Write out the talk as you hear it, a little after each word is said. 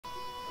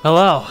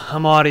Hello,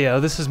 I'm Audio.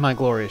 This is my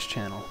glorious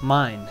channel.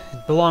 Mine.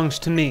 It belongs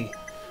to me.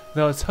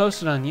 Though it's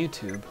hosted on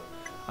YouTube.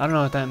 I don't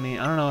know what that means.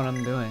 I don't know what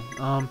I'm doing.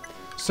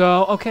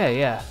 Okay,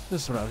 yeah.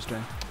 This is what I was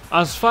doing. I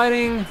was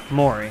fighting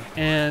Mori,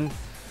 and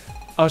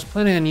I was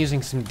planning on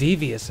using some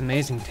devious,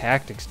 amazing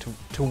tactics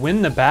to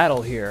win the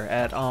battle here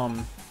at,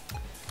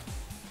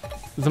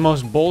 the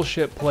most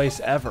bullshit place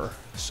ever.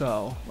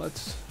 So,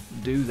 let's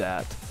do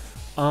that.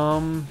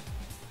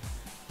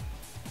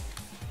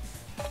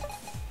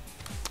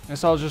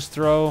 Guess I'll just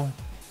throw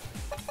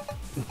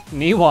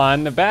Niwa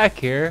in the back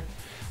here.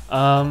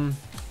 No,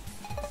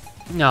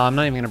 I'm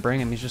not even gonna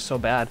bring him. He's just so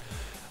bad.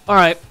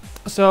 Alright,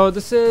 so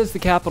this is the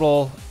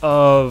capital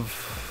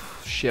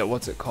of... Shit,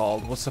 what's it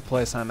called? What's the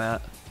place I'm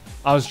at?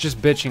 I was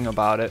just bitching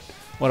about it.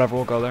 Whatever,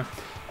 we'll go there.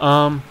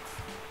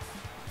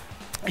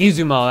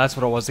 Izumo, that's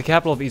what it was. The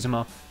capital of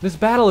Izumo. This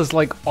battle is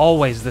like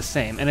always the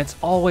same, and it's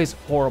always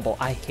horrible.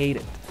 I hate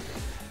it.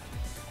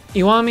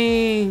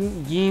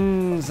 Iwami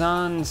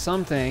Ginzan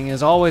something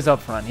is always up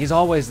front. He's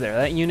always there.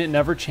 That unit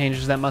never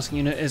changes. That musket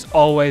unit is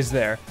always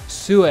there.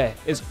 Sue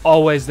is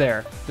always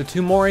there. The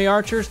two Mori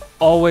archers,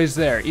 always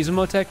there.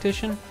 Izumo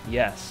tactician,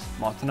 yes.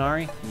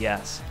 Motonari,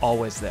 yes.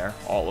 Always there.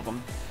 All of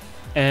them.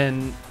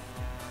 And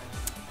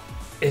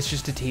it's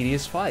just a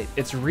tedious fight.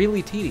 It's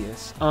really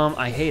tedious.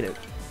 I hate it.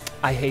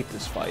 I hate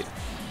this fight.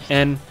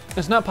 And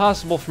it's not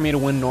possible for me to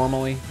win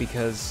normally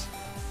because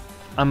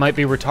I might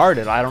be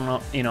retarded. I don't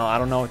know, I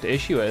don't know what the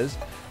issue is,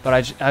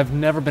 but I've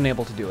never been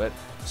able to do it.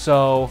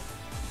 So,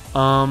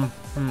 I'm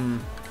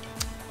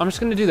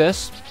just gonna do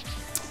this.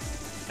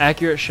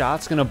 Accurate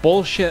shots. Gonna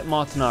bullshit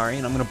Motonari,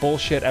 and I'm gonna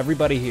bullshit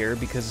everybody here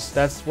because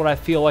that's what I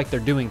feel like they're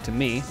doing to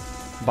me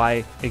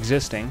by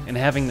existing and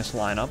having this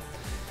lineup.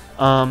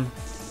 And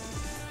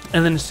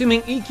then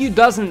assuming EQ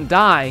doesn't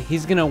die,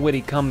 he's gonna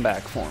witty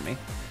comeback for me.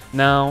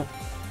 Now,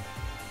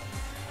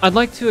 I'd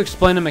like to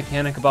explain a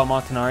mechanic about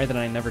Motonari that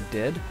I never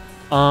did.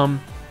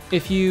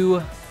 If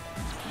you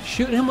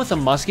shoot him with a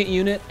musket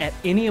unit at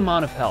any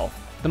amount of health,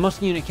 the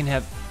musket unit can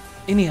have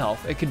any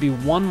health. It could be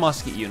one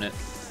musket unit,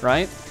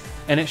 right?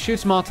 And it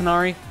shoots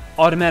Motonari,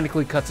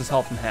 automatically cuts his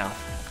health in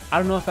half. I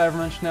don't know if I ever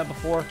mentioned that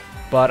before,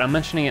 but I'm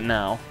mentioning it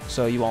now,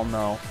 so you all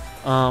know.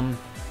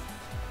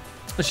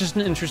 It's just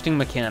an interesting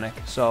mechanic,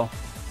 so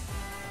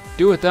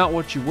do with that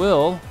what you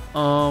will.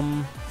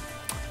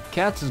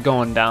 Cats is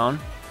going down.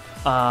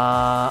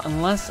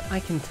 Unless I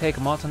can take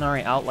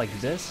Motonari out like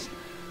this,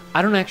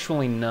 I don't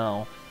actually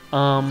know.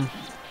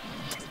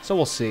 So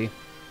we'll see.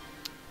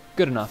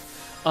 Good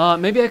enough.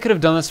 Maybe I could have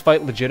done this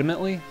fight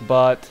legitimately,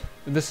 but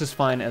this is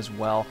fine as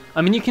well.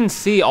 I mean, you can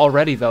see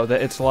already, though,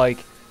 that it's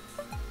like...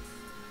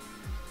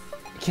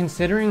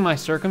 Considering my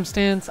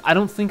circumstance, I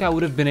don't think I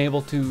would have been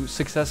able to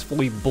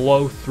successfully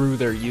blow through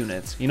their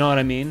units. You know what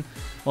I mean?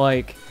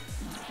 Like,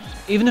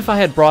 even if I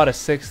had brought a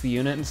 6th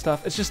unit and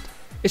stuff, it's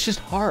just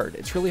hard.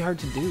 It's really hard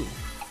to do.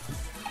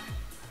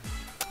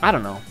 I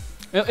don't know.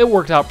 It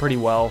worked out pretty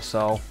well,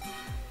 so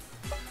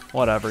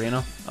whatever,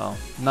 Oh,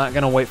 not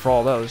gonna wait for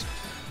all those,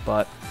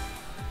 but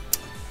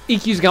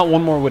EQ's got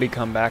one more witty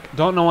comeback.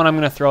 Don't know when I'm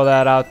gonna throw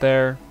that out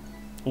there.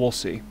 We'll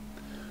see.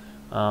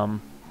 Yeah.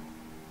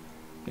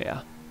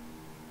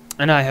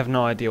 And I have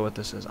no idea what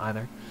this is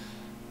either,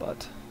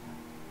 but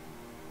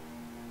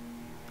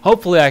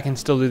hopefully I can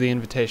still do the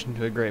invitation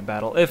to a great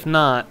battle. If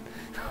not,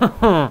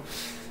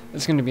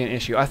 it's gonna be an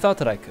issue. I thought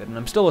that I could, and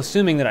I'm still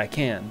assuming that I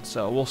can,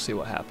 so we'll see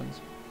what happens.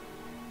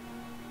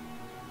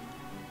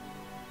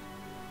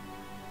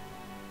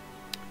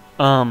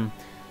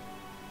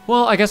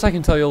 Well, I guess I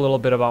can tell you a little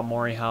bit about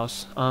Mori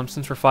House,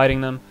 since we're fighting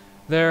them.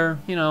 They're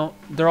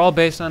all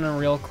based on a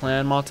real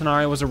clan.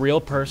 Motonari was a real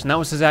person. That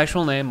was his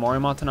actual name, Mori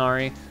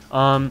Motonari.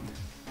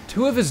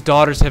 2 of his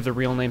daughters have the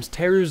real names.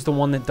 Teru's the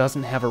one that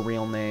doesn't have a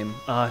real name.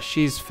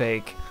 She's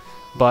fake.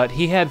 But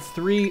he had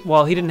 3,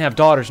 well, he didn't have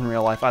daughters in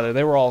real life either.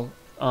 They were all,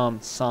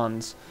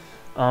 sons.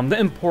 The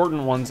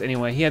important ones,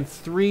 anyway. He had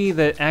 3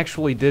 that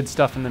actually did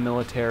stuff in the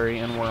military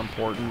and were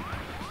important.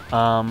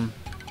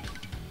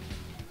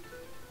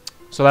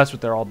 So that's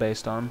what they're all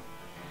based on.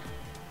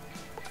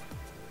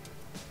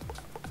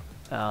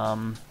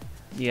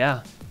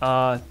 Yeah.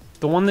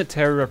 The one that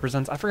Teru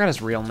represents, I forgot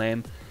his real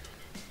name.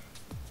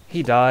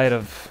 He died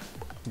of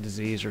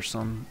disease or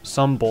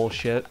some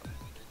bullshit.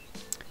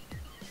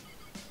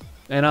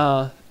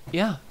 And,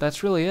 yeah,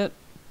 that's really it.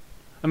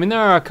 I mean, there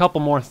are a couple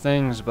more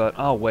things, but,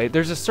 oh, wait.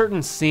 There's a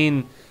certain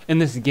scene in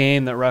this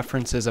game that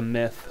references a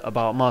myth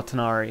about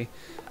Motonari.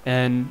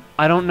 And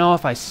I don't know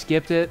if I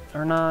skipped it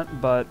or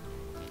not, but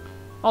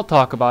I'll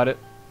talk about it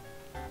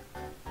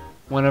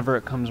whenever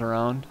it comes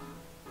around.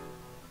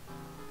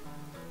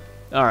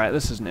 Alright,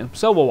 this is new,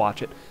 so we'll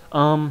watch it.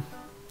 Yeah,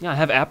 I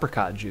have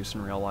apricot juice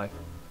in real life.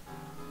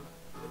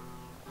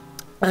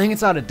 I think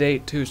it's out of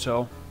date, too,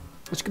 so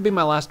this could be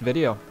my last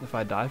video if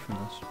I die from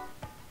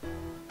this.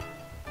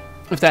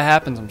 If that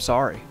happens, I'm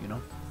sorry,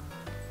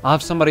 I'll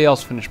have somebody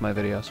else finish my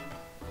videos.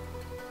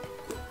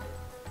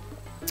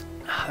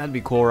 That'd be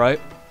cool, right?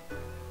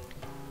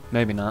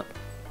 Maybe not.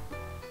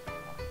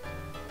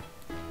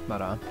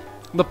 But,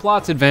 the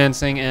plot's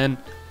advancing, and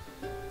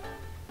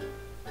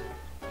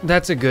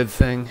That's a good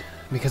thing,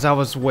 because I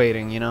was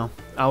waiting, you know?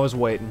 I was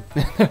waiting.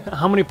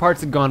 How many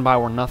parts had gone by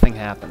where nothing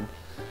happened?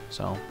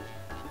 So...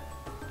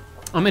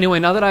 anyway,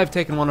 now that I've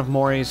taken one of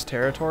Mori's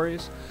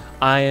territories,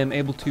 I am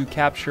able to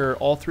capture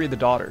all 3 of the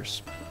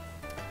daughters.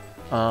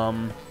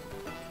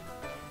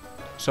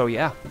 So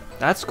yeah,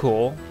 that's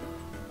cool.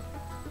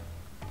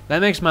 That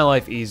makes my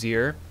life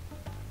easier.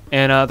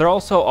 And they're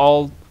also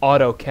all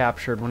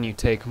auto-captured when you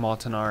take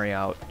Motonari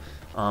out.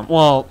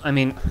 Well, I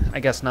mean, I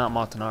guess not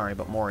Motonari,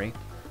 but Mori.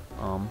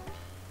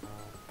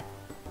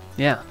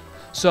 Yeah.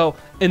 So,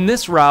 in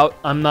this route,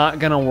 I'm not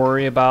going to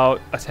worry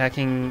about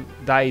attacking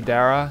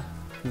Daidara,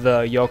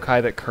 the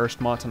yokai that cursed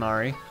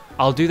Motonari.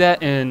 I'll do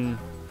that in,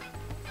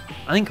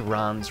 I think,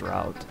 Ran's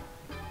route.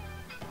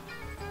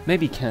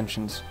 Maybe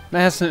Kenshin's. That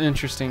has some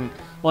interesting,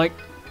 like,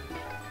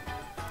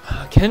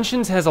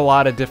 Kenshin's has a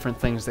lot of different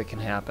things that can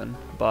happen,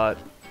 but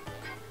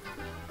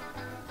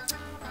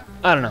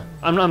I don't know.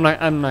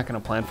 I'm not gonna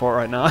plan for it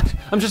right now.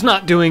 I'm just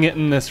not doing it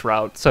in this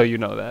route, so you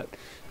know that.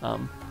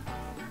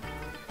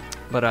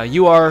 But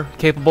you are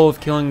capable of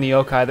killing the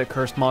yokai that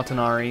cursed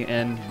Motonari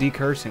and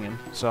decursing him.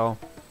 So,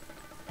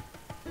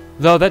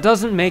 though that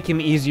doesn't make him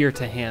easier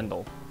to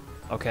handle.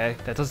 Okay,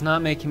 that does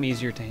not make him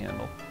easier to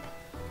handle.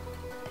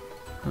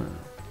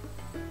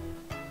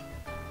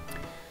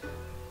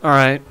 All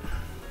right,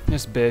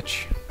 this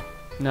bitch.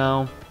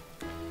 No.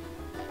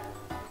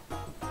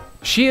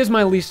 She is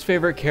my least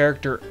favorite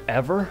character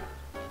ever.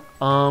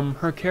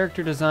 Her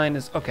character design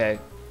is... okay.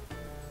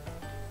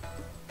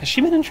 Has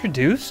she been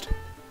introduced?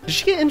 Did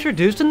she get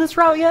introduced in this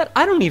route yet?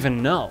 I don't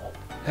even know.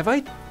 Have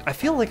I... I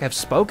feel like I've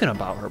spoken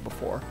about her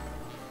before.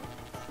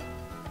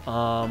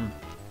 Well,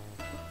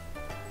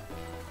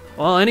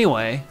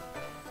 anyway.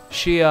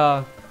 She,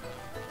 I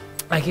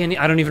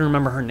don't even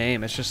remember her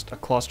name. It's just a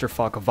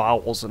clusterfuck of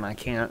vowels, and I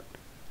can't...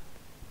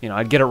 you know,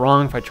 I'd get it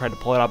wrong if I tried to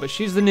pull it out, but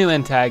she's the new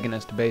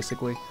antagonist,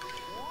 basically.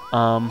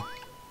 So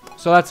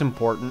that's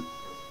important.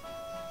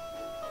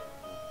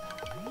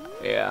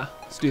 Yeah,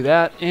 let's do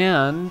that,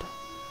 and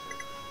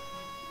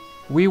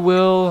we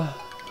will...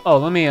 oh,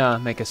 let me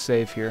make a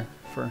save here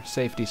for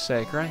safety's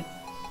sake, right?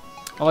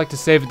 I like to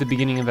save at the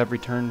beginning of every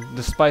turn,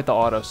 despite the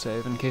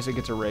autosave, in case it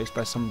gets erased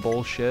by some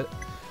bullshit.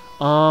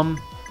 Now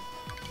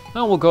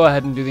we'll go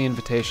ahead and do the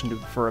invitation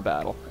for a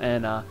battle,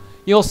 and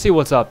you'll see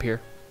what's up here.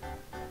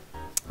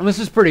 And this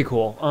is pretty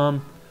cool.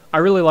 I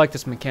really like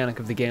this mechanic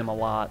of the game a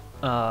lot.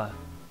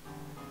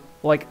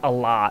 Like, a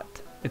lot.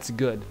 It's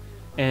good.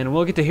 And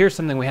we'll get to hear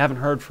something we haven't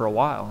heard for a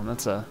while, and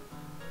it's a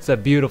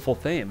beautiful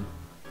theme.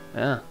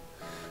 Yeah.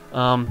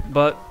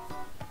 But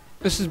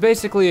this is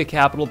basically a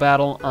capital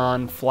battle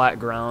on flat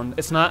ground.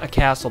 It's not a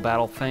castle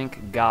battle,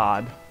 thank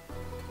God.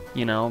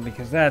 You know,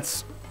 because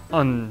that's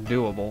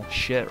undoable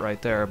shit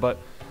right there. But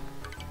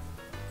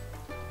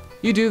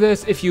you do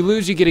this. If you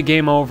lose, you get a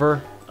game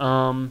over.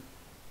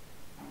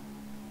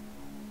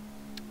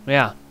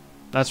 Yeah,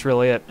 that's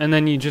really it. And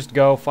then you just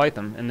go fight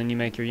them, and then you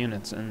make your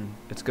units, and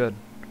it's good.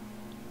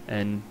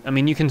 And, I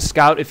mean, you can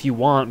scout if you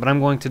want, but I'm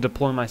going to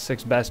deploy my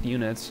 6 best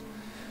units.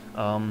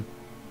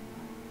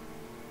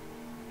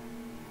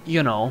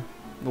 You know,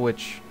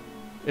 which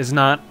is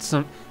not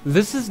some...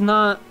 this is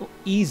not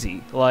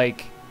easy.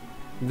 Like,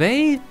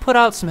 they put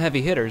out some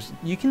heavy hitters.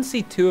 You can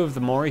see 2 of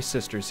the Mori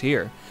sisters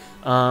here.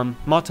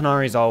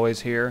 Motonari's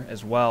always here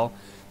as well.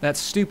 That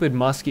stupid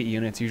musket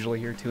unit's usually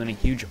here too, and a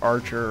huge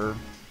archer or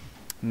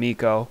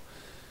Miko.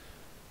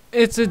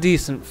 It's a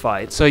decent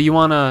fight, so you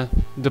want to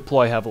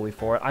deploy heavily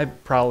for it. I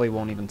probably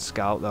won't even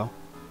scout, though.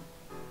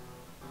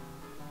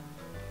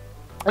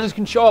 And this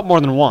can show up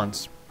more than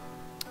once.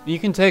 You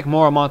can take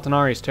more of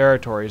Motonari's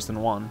territories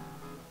than one.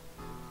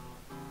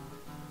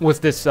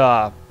 With this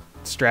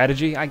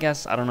strategy, I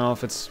guess. I don't know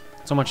if it's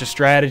so much a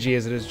strategy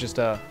as it is just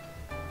a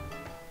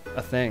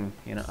thing.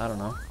 You know, I don't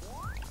know.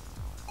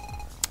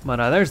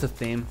 But there's the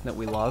theme that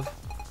we love.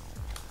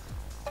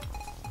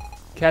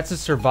 Cats has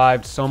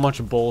survived so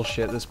much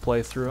bullshit this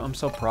playthrough. I'm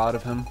so proud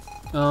of him.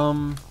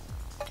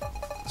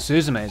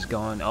 Suzume's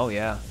going. Oh,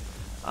 yeah.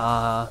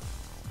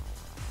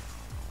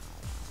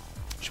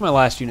 Should my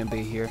last unit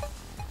be here?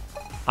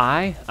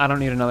 I don't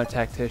need another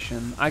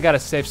tactician. I gotta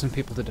save some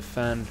people to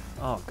defend.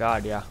 Oh,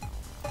 God, yeah.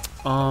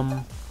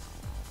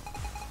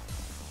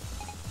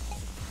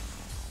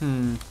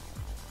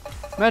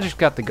 Magic's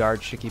got the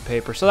guard shicky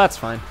paper, so that's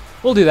fine.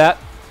 We'll do that.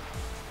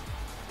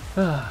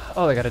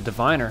 Oh, they got a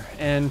diviner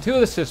and 2 of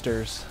the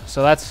sisters,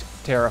 so that's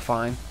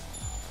terrifying.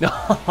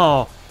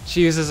 No,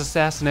 she uses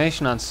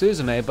assassination on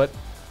Suzume, but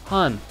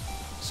hun,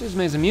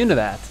 Suzume's immune to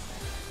that,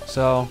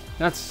 so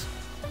it's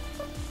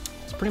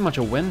pretty much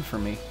a win for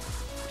me.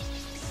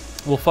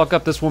 We'll fuck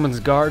up this woman's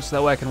guard so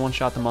that way I can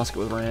one-shot the musket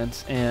with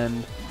Rance,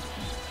 and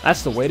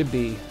that's the way to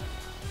be.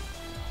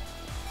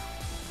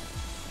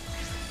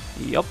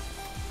 Yep,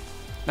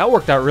 that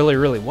worked out really,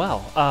 really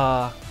well.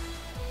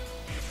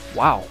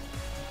 Wow.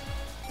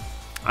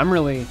 I'm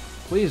really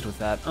pleased with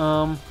that.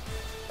 I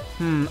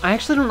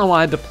actually don't know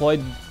why I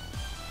deployed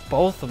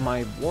both of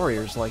my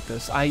warriors like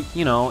this.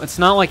 You know, it's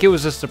not like it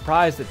was a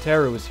surprise that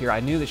Teru was here. I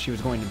knew that she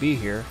was going to be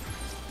here.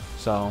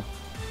 So,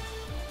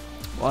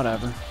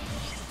 whatever.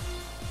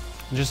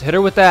 Just hit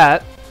her with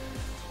that.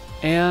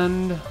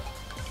 And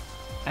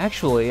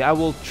actually, I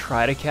will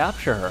try to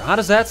capture her. How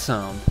does that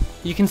sound?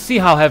 You can see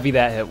how heavy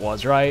that hit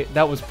was, right?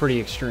 That was pretty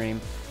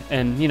extreme.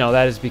 And, you know,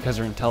 that is because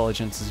her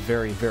intelligence is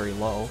very, very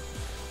low.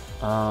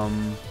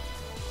 I'm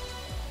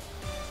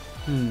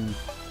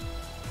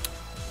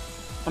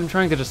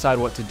trying to decide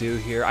what to do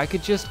here. I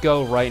could just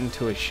go right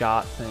into a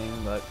shot thing,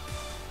 but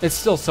it's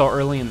still so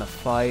early in the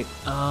fight.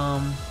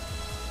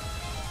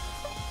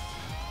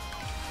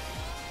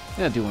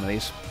 Yeah, do one of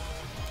these.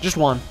 Just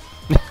one.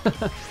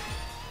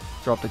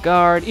 Throw up the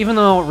guard. Even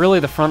though, really,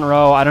 the front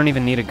row, I don't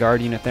even need a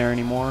guard unit there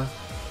anymore.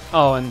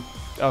 Oh, and...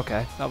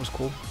 okay, that was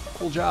cool.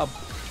 Cool job.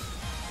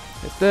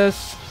 Hit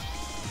this.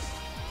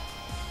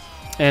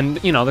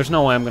 And, you know, there's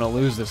no way I'm going to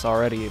lose this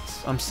already.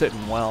 I'm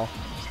sitting well.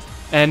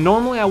 And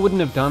normally I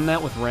wouldn't have done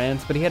that with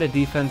Rance, but he had a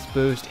defense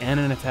boost and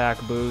an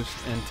attack boost,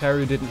 and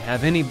Teru didn't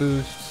have any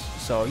boosts.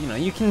 So, you know,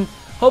 you can...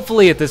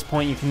 hopefully at this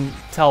point you can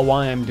tell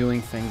why I'm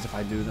doing things if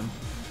I do them.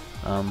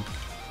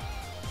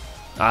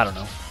 I don't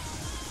know.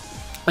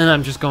 And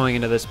I'm just going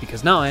into this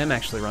because now I am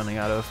actually running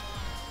out of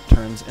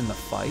turns in the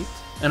fight.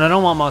 And I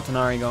don't want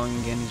Motonari going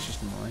again, he's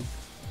just annoying.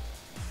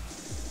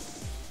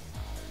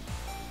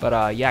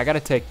 But yeah, I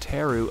gotta take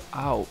Teru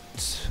out.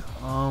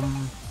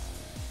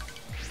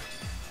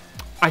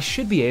 I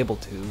should be able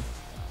to.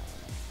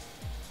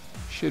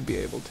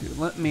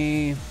 Let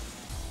me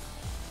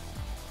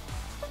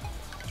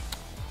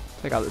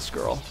take out this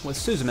girl with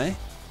Suzume.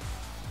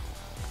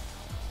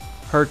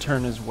 Her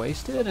turn is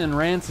wasted, and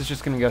Rance is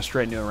just going to go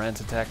straight into a Rance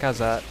attack. How's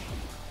that?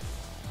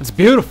 It's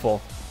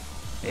beautiful.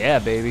 Yeah,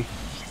 baby.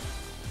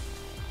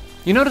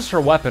 You notice her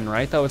weapon,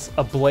 right? That was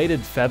a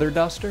bladed feather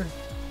duster.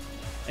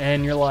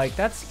 And you're like,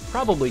 that's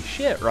probably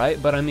shit,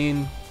 right? But I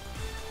mean,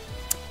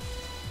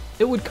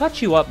 it would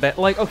cut you up.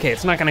 Like, okay,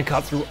 it's not going to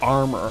cut through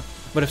armor.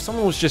 But if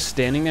someone was just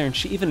standing there and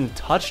she even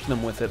touched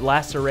them with it,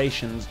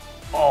 lacerations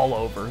all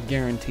over,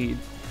 guaranteed.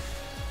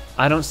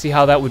 I don't see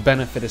how that would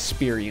benefit a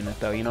spear unit,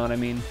 though. You know what I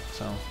mean?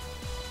 So...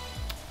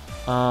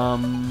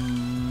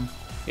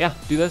 yeah,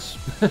 do this.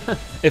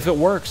 If it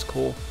works,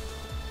 cool.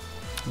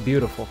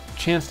 Beautiful.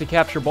 Chance to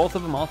capture both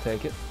of them, I'll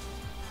take it.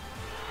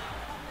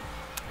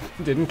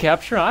 Didn't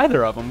capture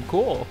either of them,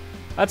 cool.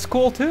 That's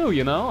cool too,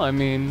 you know? I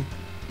mean,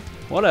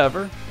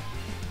 whatever.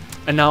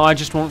 And now I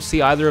just won't see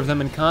either of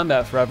them in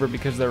combat forever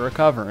because they're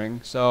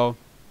recovering, so...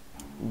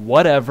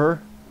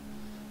 whatever.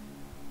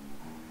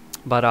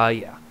 But,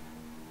 yeah.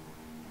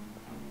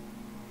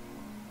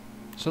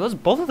 So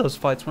both of those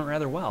fights went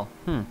rather well.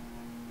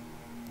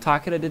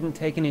 Takeda didn't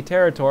take any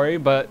territory,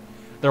 but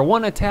they're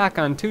one attack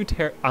on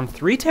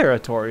 3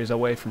 territories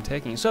away from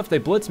taking. So if they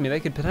blitz me,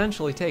 they could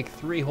potentially take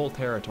 3 whole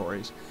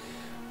territories.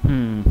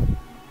 I'm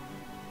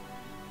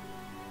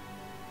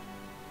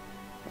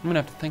gonna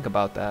have to think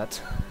about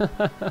that.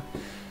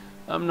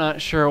 I'm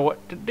not sure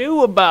what to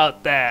do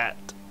about that.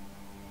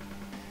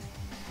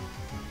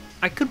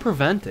 I could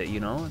prevent it, you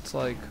know? It's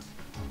like...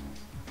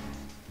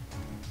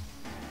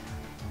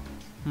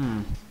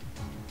 I'm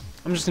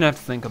just gonna have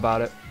to think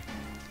about it.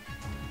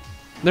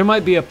 There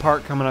might be a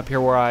part coming up here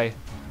where I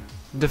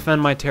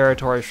defend my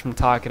territories from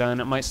Takeda,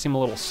 and it might seem a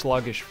little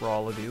sluggish for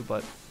all of you,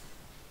 but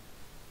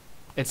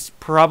it's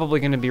probably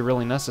going to be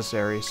really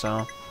necessary,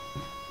 so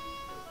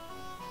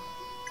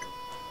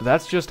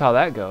that's just how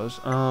that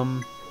goes.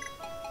 I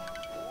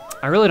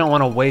really don't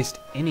want to waste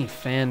any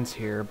fans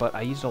here, but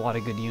I used a lot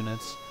of good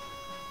units.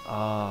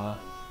 Here,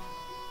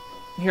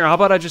 how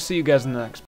about I just see you guys in the next